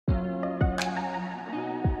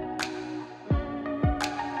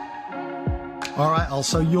All right,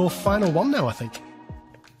 also your final one now, I think.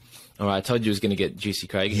 All right, I told you it was going to get juicy,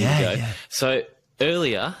 Craig. Here Yeah, we go. yeah. So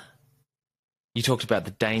earlier, you talked about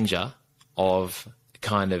the danger of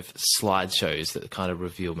kind of slideshows that kind of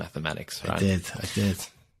reveal mathematics, right? I did.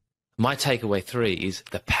 My takeaway 3 is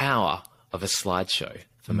the power of a slideshow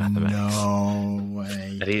for mathematics. No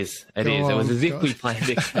way. It is. It was as if we planned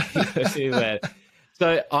it.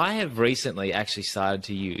 So I have recently actually started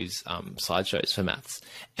to use slideshows for maths.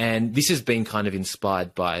 And this has been kind of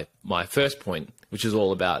inspired by my first point, which is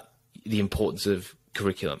all about the importance of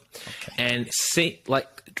curriculum. Okay. And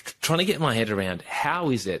trying to get my head around how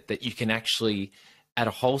is it that you can actually, at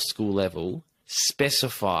a whole school level,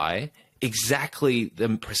 specify exactly the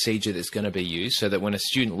procedure that's going to be used, so that when a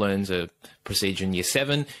student learns a procedure in year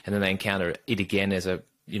 7 and then they encounter it again as a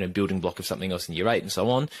building block of something else in year 8 and so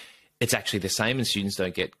on, it's actually the same and students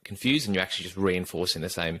don't get confused, and you're actually just reinforcing the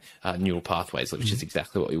same neural pathways, which is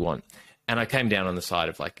exactly what we want. And I came down on the side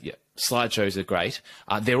of slideshows are great.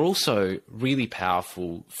 They're also really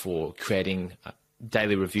powerful for creating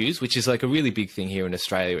daily reviews, which is like a really big thing here in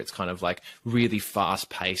Australia. It's kind of like really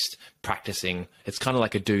fast-paced practicing. It's kind of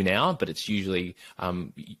like a do now, but it's usually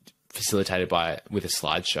facilitated with a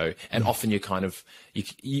slideshow. And often you kind of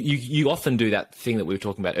you often do that thing that we were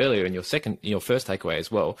talking about earlier in your first takeaway as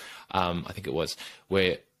well. I think it was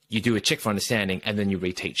where you do a check for understanding and then you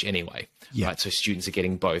reteach anyway, right? So students are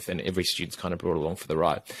getting both, and every student's kind of brought along for the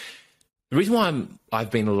ride. The reason why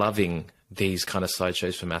I've been loving these kind of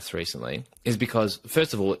slideshows for maths recently is because,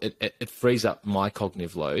 first of all, it frees up my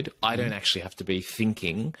cognitive load. I don't actually have to be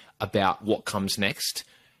thinking about what comes next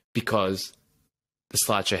because the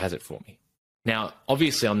slideshow has it for me. Now,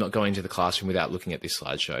 obviously, I'm not going to the classroom without looking at this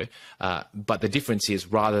slideshow, but the difference is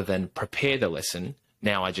rather than prepare the lesson,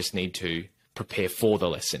 now I just need to prepare for the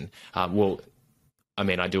lesson. I do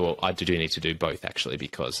need to do both, actually,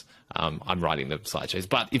 because I'm writing the slideshows.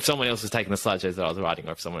 But if someone else has taken the slideshows that I was writing,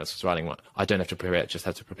 or if someone else was writing one, I don't have to prepare it, just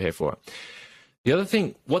have to prepare for it. The other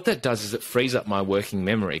thing, what that does is it frees up my working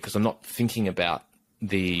memory, because I'm not thinking about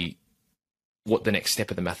what the next step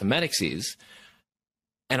of the mathematics is,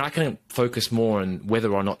 and I can focus more on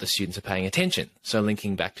whether or not the students are paying attention. So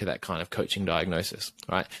linking back to that kind of coaching diagnosis,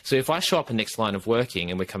 right? So if I show up in next line of working,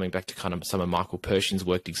 and we're coming back to kind of some of Michael Pershin's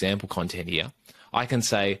worked example content here, I can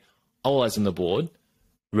say, all eyes on the board,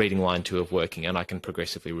 reading line 2 of working, and I can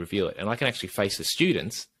progressively reveal it. And I can actually face the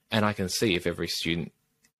students, and I can see if every student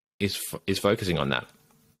is focusing on that.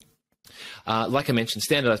 Like I mentioned,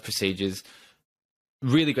 standardized procedures,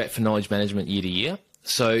 really great for knowledge management year to year.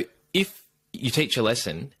 So if you teach a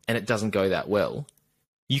lesson and it doesn't go that well,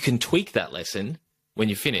 you can tweak that lesson when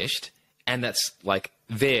you're finished, and that's like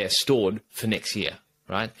there stored for next year,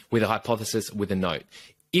 right? With a hypothesis, with a note.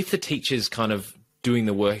 If the teacher's kind of doing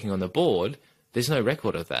the working on the board, there's no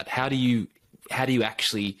record of that. How do you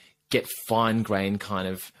actually get fine-grained kind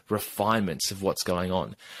of refinements of what's going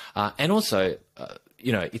on? And also,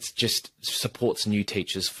 it's just supports new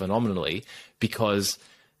teachers phenomenally, because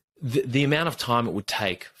the amount of time it would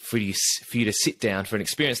take for you to sit down, for an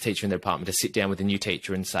experienced teacher in the department to sit down with a new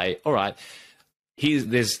teacher and say, all right,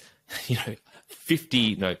 there's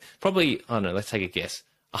 50, no, probably, I don't know, let's take a guess,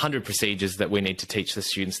 100 procedures that we need to teach the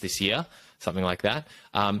students this year, something like that.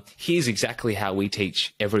 Here's exactly how we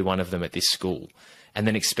teach every one of them at this school. And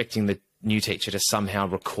then expecting the new teacher to somehow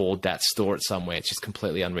record that, store it somewhere, it's just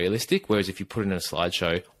completely unrealistic. Whereas if you put it in a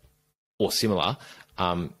slideshow or similar,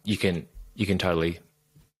 you can totally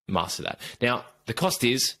master that. Now, the cost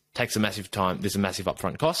takes a massive time. There's a massive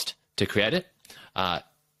upfront cost to create it.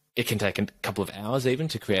 It can take a couple of hours even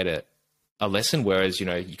to create a lesson, whereas,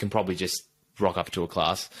 you can probably just rock up to a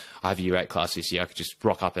class. I have a year 8 class this year. I could just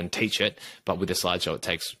rock up and teach it, but with a slideshow, it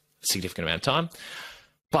takes a significant amount of time.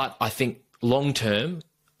 But I think long-term,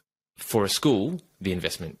 for a school, the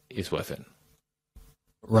investment is worth it.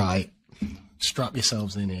 Right. Strap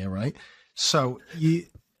yourselves in here, right? So you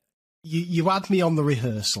had me on the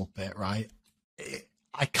rehearsal bit, right?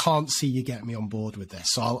 I can't see you getting me on board with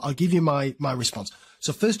this. So I'll give you my response.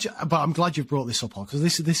 So first, but I'm glad you've brought this up, on, because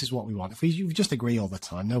this is what we want. If we just agree all the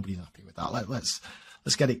time, nobody's happy with that. Let's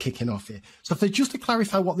get it kicking off here. So just to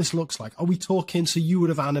clarify what this looks like, are we talking, so you would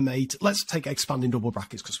have animated, let's take expanding double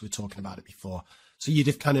brackets because we were talking about it before. So you'd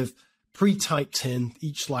have kind of pre-typed in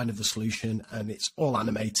each line of the solution, and it's all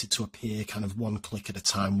animated to appear kind of one click at a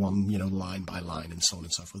time, one, line by line, and so on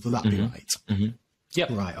and so forth. Would that be right? Mm-hmm. Yep.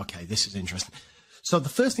 Right. Okay. This is interesting. So the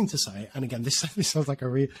first thing to say, and again, this sounds like a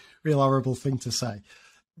real horrible thing to say.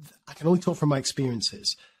 I can only talk from my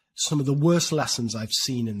experiences. Some of the worst lessons I've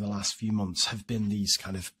seen in the last few months have been these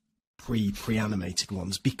kind of pre-animated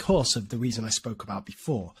ones because of the reason I spoke about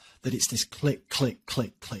before, that it's this click, click,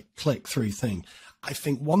 click, click, click through thing. I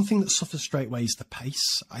think one thing that suffers straight away is the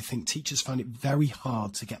pace. I think teachers find it very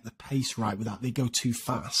hard to get the pace right without they go too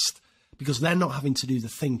fast, because they're not having to do the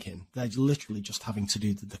thinking. They're literally just having to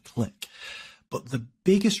do the click. But the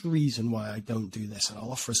biggest reason why I don't do this, and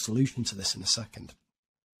I'll offer a solution to this in a second,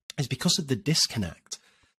 is because of the disconnect.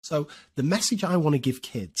 So the message I want to give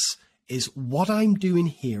kids is what I'm doing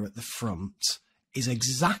here at the front is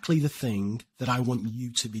exactly the thing that I want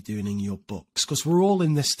you to be doing in your books, because we're all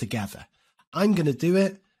in this together. I'm going to do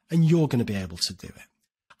it and you're going to be able to do it.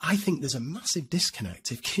 I think there's a massive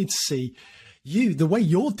disconnect if kids see you, the way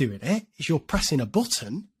you're doing it is you're pressing a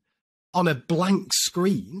button on a blank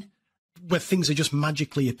screen where things are just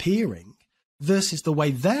magically appearing, versus the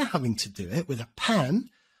way they're having to do it with a pen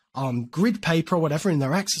on grid paper or whatever in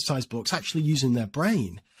their exercise books, actually using their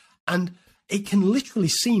brain. And it can literally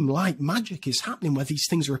seem like magic is happening where these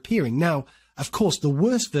things are appearing. Now, of course, the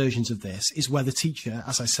worst versions of this is where the teacher,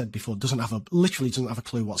 as I said before, literally doesn't have a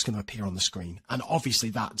clue what's going to appear on the screen. And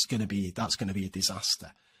obviously that's going to be a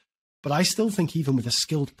disaster. But I still think even with a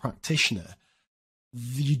skilled practitioner,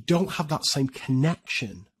 you don't have that same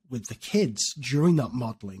connection with the kids during that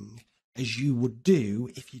modeling as you would do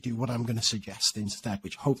if you do what I'm going to suggest instead,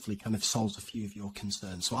 which hopefully kind of solves a few of your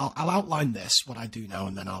concerns. So I'll outline this, what I do now,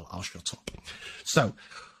 and then I'll shut up. So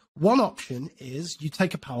one option is you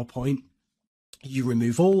take a PowerPoint, you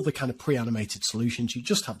remove all the kind of pre-animated solutions, you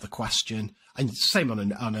just have the question, and same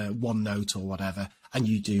on a OneNote or whatever, and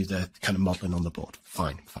you do the kind of modeling on the board.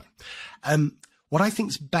 Fine. What I think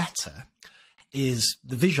is better is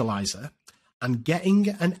the visualizer and getting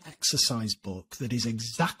an exercise book that is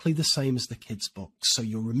exactly the same as the kids' books. So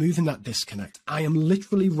you're removing that disconnect. I am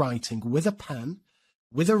literally writing with a pen,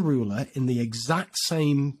 with a ruler, in the exact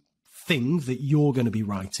same thing that you're going to be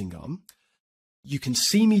writing on. You can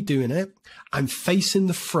see me doing it. I'm facing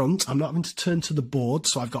the front. I'm not having to turn to the board,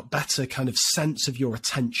 so I've got better kind of sense of your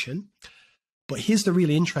attention. But here's the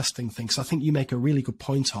really interesting thing, because I think you make a really good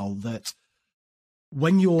point, Ol, that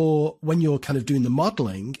when you're kind of doing the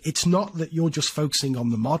modeling, it's not that you're just focusing on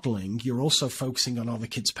the modeling, you're also focusing on other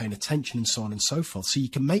kids paying attention and so on and so forth. So you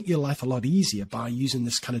can make your life a lot easier by using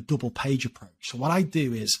this kind of double page approach. So what I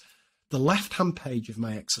do is the left-hand page of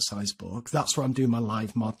my exercise book, that's where I'm doing my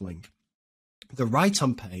live modeling. The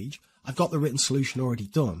right-hand page, I've got the written solution already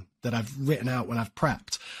done that I've written out when I've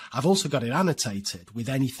prepped. I've also got it annotated with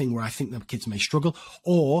anything where I think the kids may struggle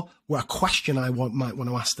or where a question I might want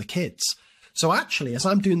to ask the kids. So actually, as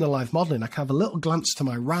I'm doing the live modeling, I can have a little glance to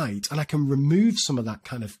my right and I can remove some of that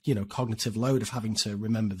kind of, cognitive load of having to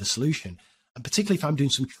remember the solution. And particularly if I'm doing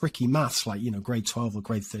some tricky maths, like, grade 12 or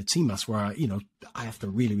grade 13 maths, where I have to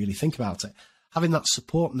really, really think about it. Having that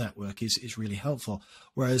support network is really helpful.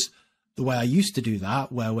 Whereas the way I used to do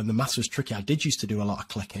that, where when the maths was tricky, I did used to do a lot of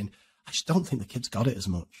clicking, I just don't think the kids got it as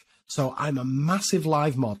much. So I'm a massive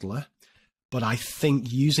live modeler. But I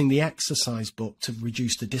think using the exercise book to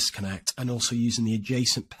reduce the disconnect and also using the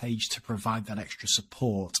adjacent page to provide that extra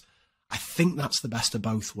support, I think that's the best of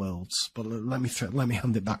both worlds. But let me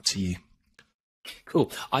hand it back to you.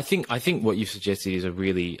 Cool. I think what you suggested is a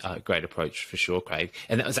really great approach for sure, Craig.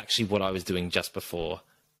 And that was actually what I was doing just before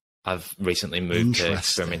I've recently moved to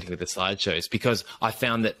experimenting with the slideshows, because I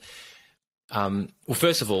found that, well,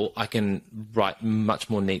 first of all, I can write much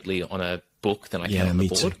more neatly on a book than I can on the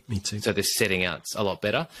board. Me too. So the setting out's a lot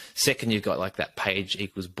better. Second, you've got like that page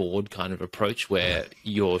equals board kind of approach where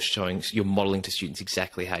you're modeling to students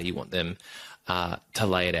exactly how you want them to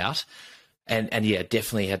lay it out. And yeah,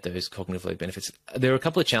 definitely had those cognitive load benefits. There are a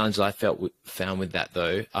couple of challenges I found with that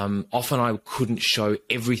though. Often I couldn't show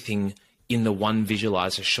everything in the one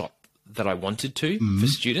visualizer shot that I wanted to for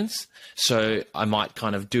students. So I might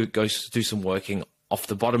kind of do some working off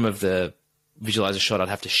the bottom of the visualizer shot. I'd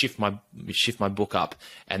have to shift my book up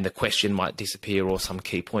and the question might disappear or some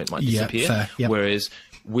key point might disappear. Fair. Yep. Whereas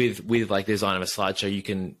with like the design of a slideshow, you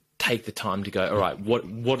can take the time to go, all right, what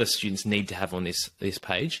do students need to have on this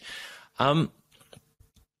page? I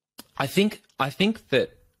think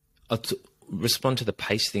that to respond to the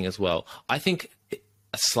pace thing as well, I think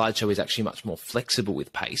a slideshow is actually much more flexible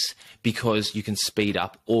with pace because you can speed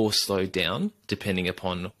up or slow down depending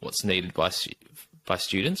upon what's needed by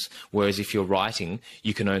students. Whereas if you're writing,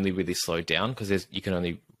 you can only really slow down because you can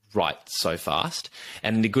only write so fast.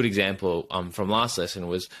 And a good example from last lesson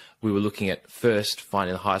was we were looking at first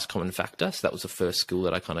finding the highest common factor. So that was the first skill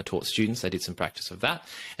that I kind of taught students. They did some practice of that.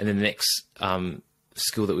 And then the next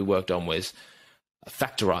skill that we worked on was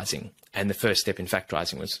factorizing. And the first step in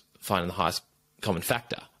factorizing was finding the highest common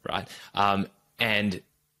factor, right? And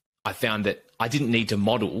I found that I didn't need to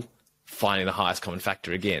model finding the highest common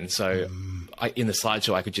factor again. So in the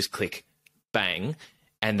slideshow, I could just click bang,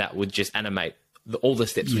 and that would just animate all the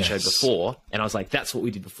steps we showed before. And I was like, that's what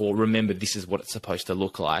we did before. Remember, this is what it's supposed to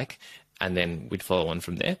look like. And then we'd follow on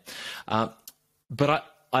from there. But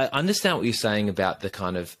I understand what you're saying about the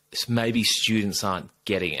kind of maybe students aren't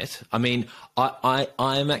getting it. I mean,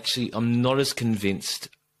 I'm not as convinced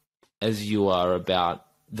as you are about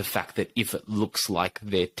the fact that if it looks like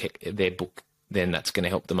their book, then that's going to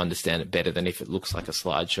help them understand it better than if it looks like a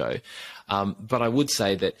slideshow. But I would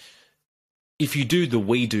say that if you do the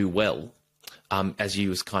we do well, as you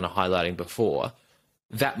was kind of highlighting before,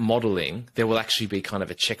 that modeling, there will actually be kind of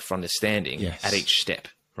a check for understanding at each step,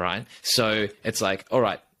 right? So it's like, all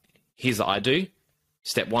right, here's the I do.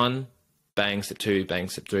 Step 1, bang. Step 2, bang.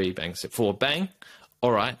 Step 3, bang. Step 4, bang.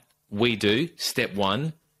 All right, we do. Step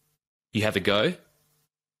 1, you have a go.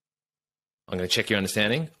 I'm going to check your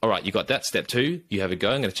understanding. All right, you got that. Step 2, you have a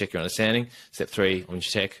go. I'm going to check your understanding. Step 3, I'm going to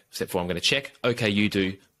check. Step 4, I'm going to check. Okay, you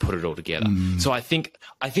do. Put it all together. So I think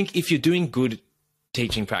if you're doing good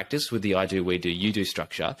teaching practice with the I do, we do, you do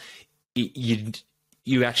structure,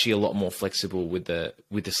 you're actually a lot more flexible with the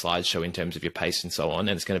slideshow in terms of your pace and so on,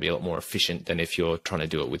 and it's going to be a lot more efficient than if you're trying to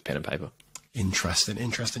do it with pen and paper. Interesting.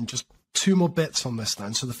 Just 2 more bits on this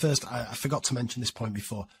then. So the first, I forgot to mention this point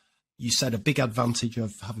before. You said a big advantage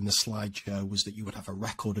of having the slideshow was that you would have a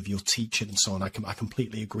record of your teaching and so on. I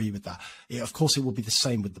completely agree with that. Of course, it will be the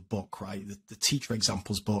same with the book, right? The teacher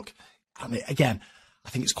examples book. I mean, again, I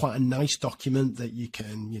think it's quite a nice document that you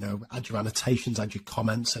can, add your annotations, add your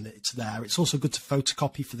comments, and it's there. It's also good to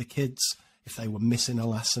photocopy for the kids if they were missing a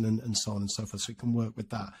lesson and so on and so forth. So we can work with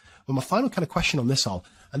that. Well, my final kind of question on this,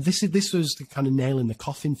 and this was the kind of nail in the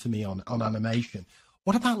coffin for me on animation.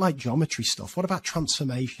 What about like geometry stuff? What about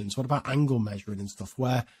transformations? What about angle measuring and stuff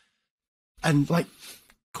and like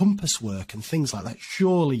compass work and things like that?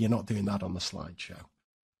 Surely you're not doing that on the slideshow.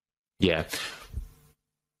 Yeah.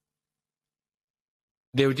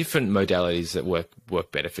 There are different modalities that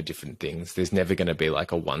work better for different things. There's never going to be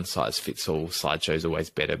like a one size fits all. Slideshow's always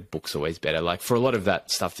better, book's always better. Like for a lot of that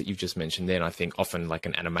stuff that you've just mentioned then, I think often like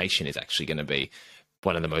an animation is actually going to be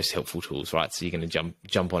one of the most helpful tools, right? So you're going to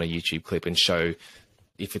jump on a YouTube clip and show,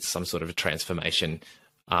 if it's some sort of a transformation,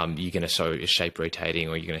 you're going to show a shape rotating,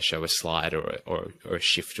 or you're going to show a slide or a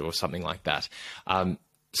shift or something like that.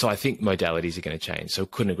 So I think modalities are going to change. So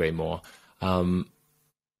couldn't agree more. So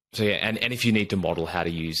yeah, and if you need to model how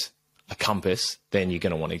to use a compass, then you're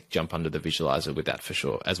going to want to jump under the visualizer with that for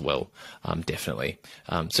sure as well. Definitely.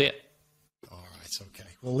 So yeah. All right. Okay.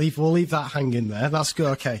 We'll leave that hanging there. That's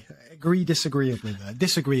good. Okay. Agree disagreeably there.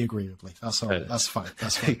 Disagree agreeably. That's all right. That's fine.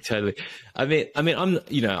 That's fine. Totally. I mean,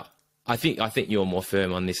 I think you're more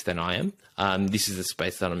firm on this than I am. This is a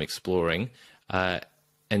space that I'm exploring and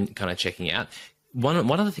kind of checking out.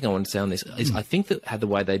 One other thing I want to say on this is I think that the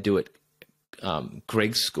way they do it,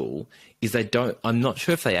 Greg's school, is I'm not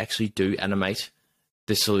sure if they actually do animate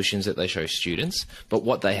the solutions that they show students, but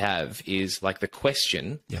what they have is like the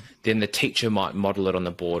question, then the teacher might model it on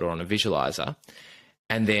the board or on a visualizer,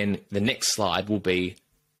 and then the next slide will be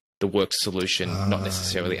the work solution, not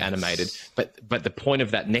necessarily animated, but the point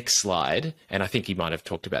of that next slide, and I think he might have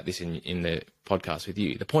talked about this in the podcast with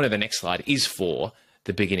you, the point of the next slide is for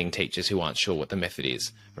the beginning teachers who aren't sure what the method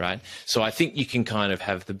is, right? So I think you can kind of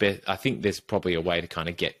have I think there's probably a way to kind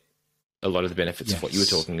of get a lot of the benefits of what you were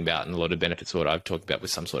talking about, and a lot of benefits of what I've talked about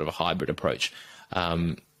with some sort of a hybrid approach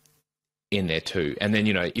in there too. And then,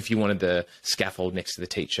 if you wanted the scaffold next to the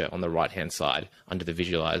teacher on the right-hand side under the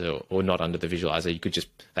visualizer or not under the visualizer,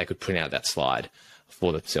 they could print out that slide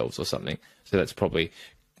for themselves or something. So that's probably,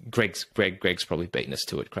 Greg's probably beaten us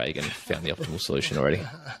to it, Craig, and found the optimal solution already.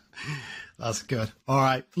 That's good. All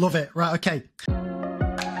right. Love it. Right. Okay.